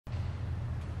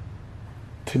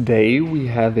Today we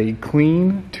have a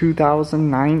clean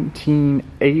 2019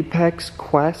 Apex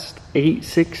Qwest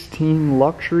 816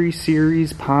 Luxury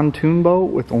Series pontoon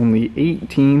boat with only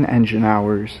 18 engine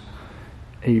hours.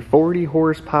 A 40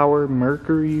 horsepower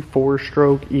Mercury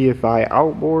 4-stroke EFI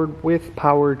outboard with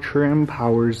power trim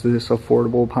powers this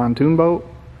affordable pontoon boat.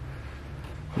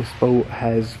 This boat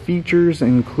has features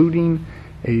including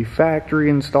a factory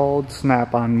installed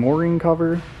snap-on mooring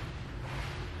cover.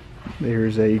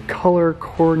 There's a color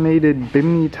coordinated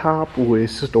bimini top with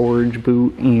storage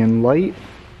boot and light.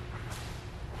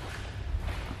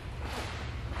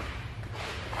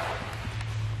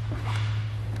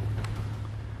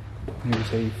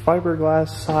 There's a fiberglass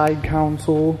side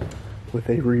console with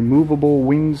a removable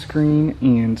windscreen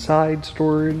and side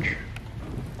storage.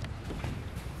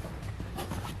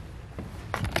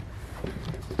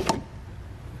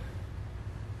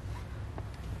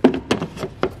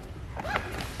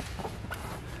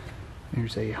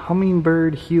 There's a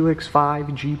Humminbird Helix 5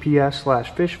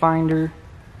 GPS/fish finder,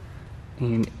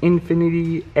 an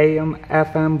Infinity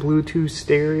AM/FM Bluetooth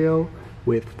stereo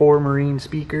with 4 marine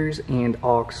speakers and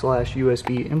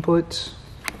aux/USB inputs.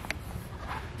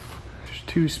 There's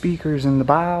 2 speakers in the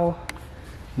bow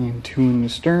and 2 in the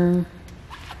stern.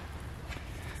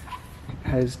 It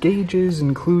has gauges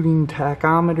including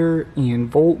tachometer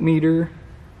and voltmeter.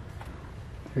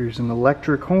 There's an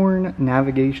electric horn,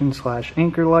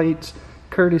 navigation/anchor lights,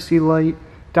 courtesy light,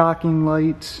 docking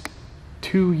lights,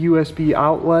 2 USB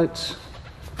outlets,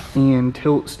 and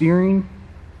tilt steering.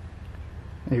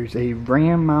 There's a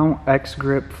ram mount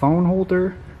X-grip phone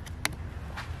holder.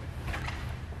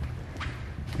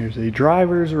 There's a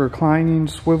driver's reclining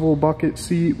swivel bucket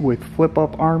seat with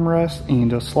flip-up armrest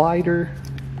and a slider.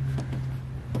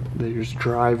 There's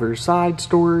driver's side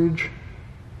storage.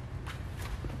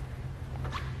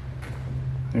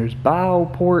 There's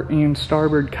bow, port, and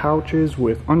starboard couches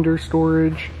with under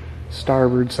storage.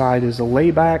 Starboard side is a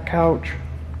layback couch.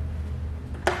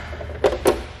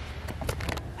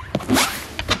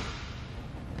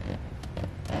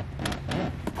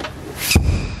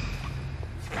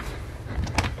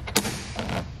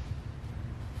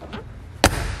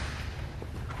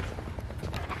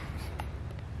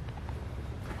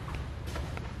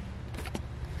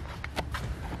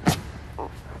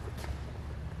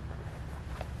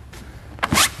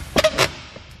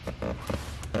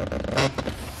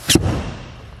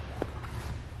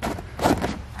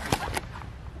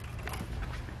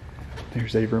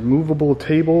 There's a removable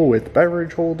table with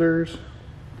beverage holders.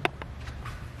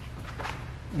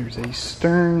 There's a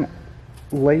stern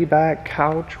layback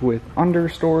couch with under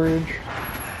storage.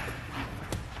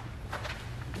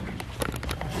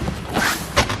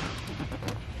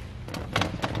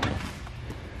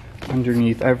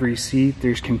 Underneath every seat,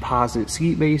 there's composite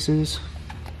seat bases.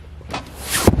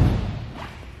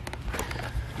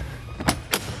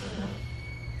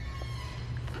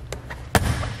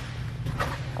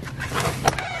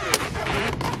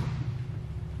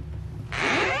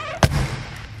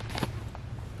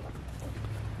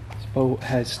 Boat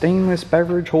has stainless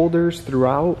beverage holders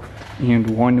throughout and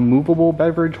 1 movable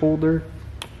beverage holder.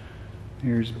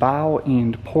 There's bow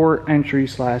and port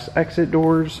entry/exit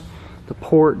doors. The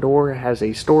port door has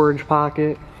a storage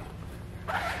pocket.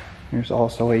 There's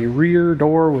also a rear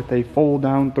door with a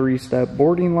fold-down 3-step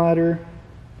boarding ladder.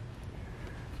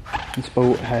 This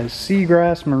boat has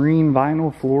seagrass marine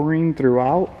vinyl flooring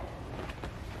throughout.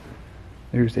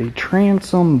 There's a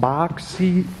transom box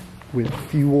seat with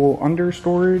fuel under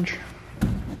storage.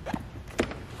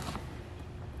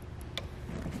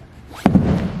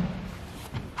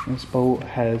 This boat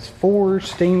has 4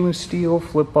 stainless steel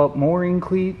flip-up mooring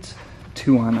cleats,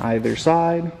 2 on either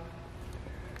side.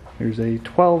 There's a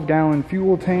 12-gallon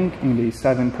fuel tank and a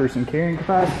 7-person carrying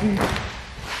capacity.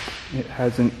 It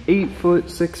has an 8-foot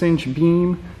 6-inch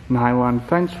beam, nylon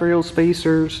fence rail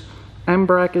spacers,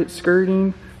 M-bracket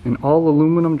skirting, an all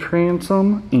aluminum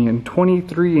transom, and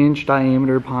 23-inch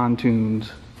diameter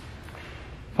pontoons.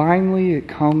 Finally, it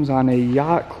comes on a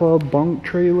Yacht Club bunk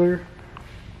trailer,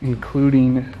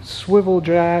 including swivel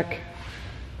jack,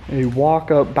 a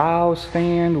walk-up bow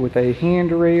stand with a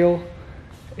handrail,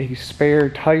 a spare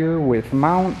tire with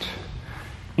mount,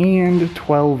 and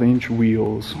 12-inch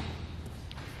wheels.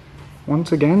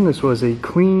 Once again, this was a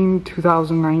clean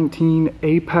 2019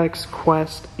 Apex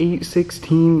Qwest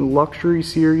 816 Luxury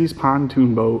Series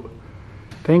pontoon boat.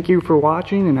 Thank you for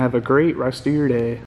watching and have a great rest of your day.